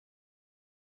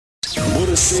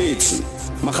Boresetse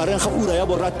magareng ga ura ya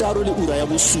borataro le ura ya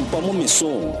bosupa mo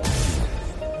mesong.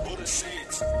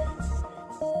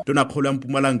 Tla Kopa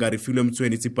Mpumalanga re filwe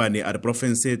Motsweni Tsipane a re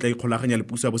Profense tla ikgolaganya le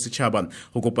puso ya bosetšhaba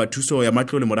go kopa thuso ya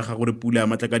Matlole moraga gore pula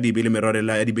matla ka dibe le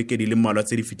Morwalela ya dibekedi le mmalwa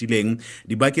tse di fetileng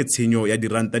di bake tshenyo ya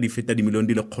diranta di feta dimilione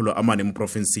di le 400 mo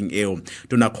profenseng eo.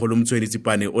 Tla Kopa Motsweni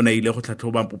Tsipane o na ile go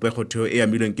tlhatlhoba popegotho e ya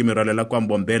mileng ke Morwalela kwa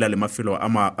Mbombela le mafelo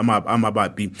a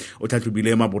mabapi o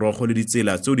tlhatlhobile maborogo le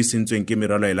ditsela tseo di sentsweng ke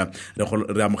Morwalela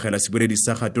re amogela seboredi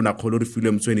sa ga Tla Kopa re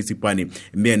filwe Motsweni Tsipane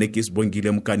mme ene ke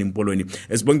Sibongile Mkani Mpolweni.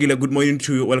 Sibongile, good morning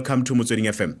to you. Welcome to Motsweni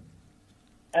FM.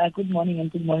 Good morning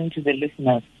and good morning to the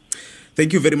listeners.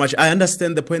 Thank you very much. I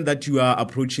understand the point that you are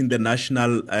approaching the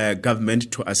national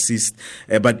government to assist,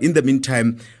 but in the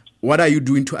meantime, what are you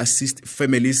doing to assist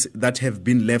families that have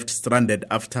been left stranded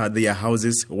after their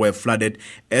houses were flooded,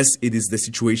 as it is the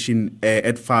situation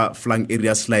at far-flung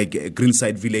areas like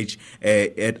Greenside Village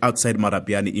outside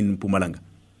Marapiani in Mpumalanga?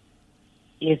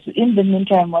 Yes, in the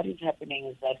meantime, what is happening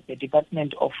is that the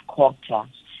Department of Culture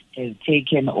has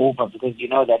taken over, because you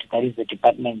know that is the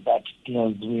department that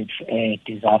deals with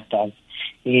disasters.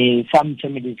 Some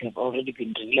families have already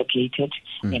been relocated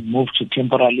and moved to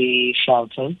temporary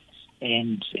shelters,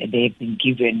 and they've been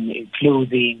given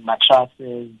clothing,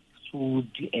 mattresses, food,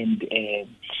 and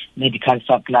medical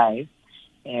supplies,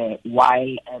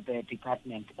 while the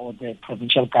department or the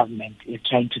provincial government is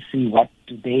trying to see what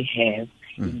do they have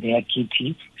in their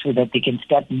kitty so that they can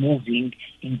start moving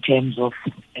in terms of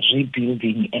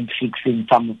rebuilding and fixing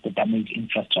some of the damaged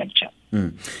infrastructure.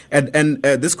 And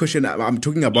this question I'm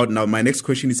talking about now, my next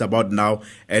question is about now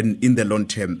and in the long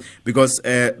term, because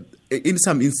in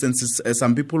some instances,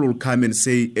 some people will come and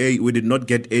say, hey, we did not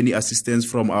get any assistance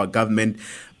from our government.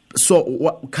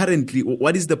 So currently,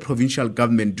 what is the provincial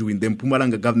government doing, the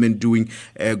Mpumalanga government doing,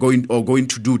 going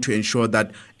to do to ensure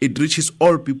that it reaches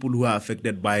all people who are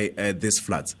affected by these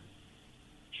floods?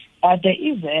 There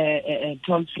is a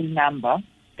toll-free number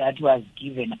that was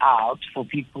given out for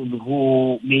people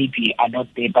who maybe are not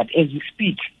there. But as we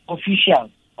speak,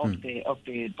 officials of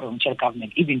the provincial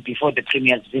government, even before the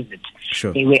Premier's visit,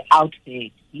 they were out there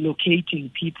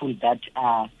locating people that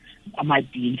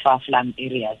might be in far-flung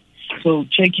areas. So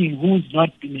checking who's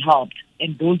not being helped,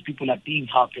 and those people are being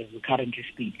helped as we currently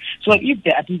speak. So if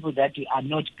there are people that are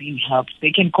not being helped,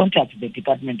 they can contact the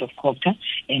Department of Culture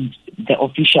and the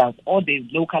officials or the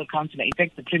local councillor. In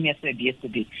fact, the Premier said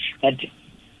yesterday that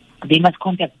they must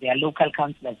contact their local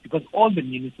councillors, because all the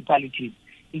municipalities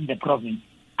in the province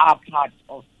are part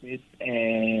of this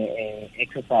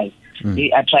exercise.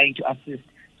 They are trying to assist.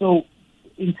 So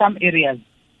in some areas,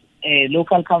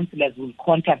 local councillors will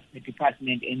contact the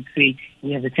department and say,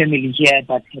 we have a family here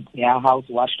that had their house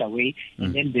washed away,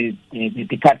 and then the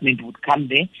department would come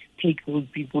there, take those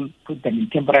people, put them in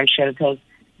temporary shelters,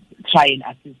 try and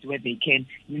assist where they can.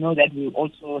 You know that we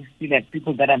also still have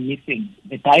people that are missing.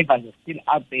 The divers are still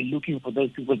out there looking for those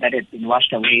people that have been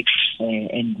washed away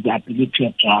and are believed to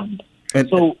have drowned.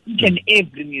 So each and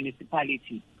every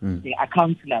municipality, there are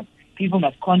councillors. People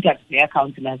must contact their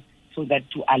councillors so that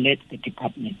to alert the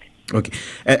department. Okay.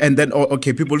 And then,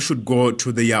 people should go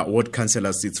to the ward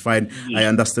councillors. It's fine. Yes. I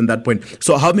understand that point.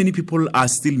 So how many people are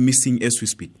still missing as we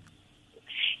speak?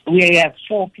 We have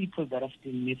 4 people that are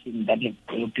still missing that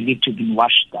are believed to have been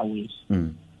washed away.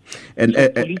 And so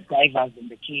police divers in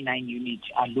the K9 unit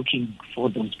are looking for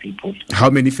those people. How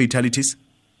many fatalities?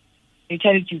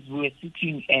 Fatalities, we were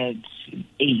sitting at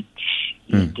 8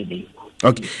 yesterday.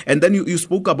 Okay. And then you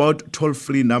spoke about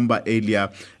toll-free number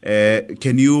earlier.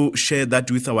 Can you share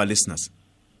that with our listeners?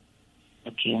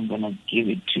 Okay, I'm going to give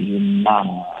it to you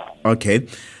now. Okay.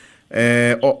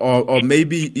 Or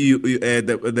maybe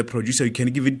the producer, you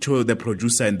can give it to the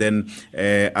producer, and then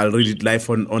I'll read it live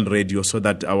on radio so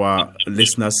that our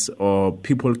listeners or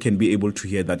people can be able to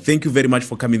hear that. Thank you very much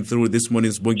for coming through this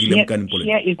morning's Bongile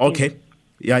Mkani. Okay.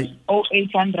 Yeah.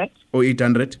 0800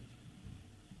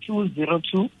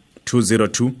 202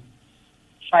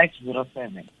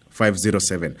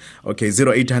 507. Okay,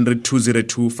 0800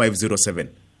 202 507.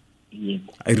 Yes.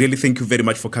 I really thank you very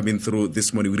much for coming through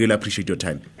this morning. We really appreciate your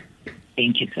time.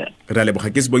 Thank you, sir. Re leboga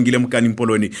ke Sibongile Mkani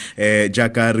Mpolweni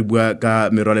jaaka re bua ka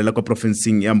Morwalela kwa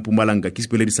profenseng ya Mpumalanga ke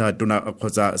sepeledi sa tona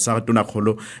kgotsa sa tona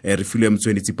kgolo re filwe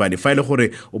Motsweni Tsipane fa ile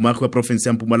gore o maagwe province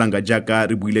ya Mpumalanga jaaka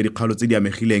re buile dikgalo tse di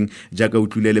amegileng jaaka o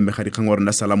tlile le megadikgang wa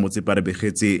rona Salamo tse pare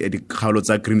begetse dikgalo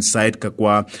tsa Greenside ka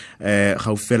kwa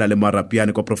gaufela le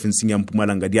Marapiane kwa provinceng ya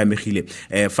Mpumalanga di amegile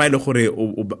fa ile gore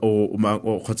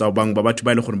o kgotsa o bang ba batho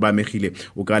ba ile gore ba amegile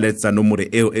o ka letsa nomore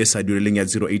eo e sa dueleng ya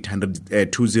 0800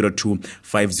 202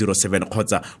 507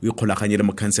 kgotsa o ikgolaganye le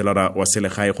mokhanselara wa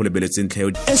selegae go lebeletseng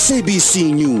tlhayo.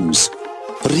 SABC News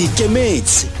re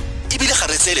ikemetse ebile ga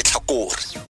re tsele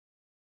tlhakore.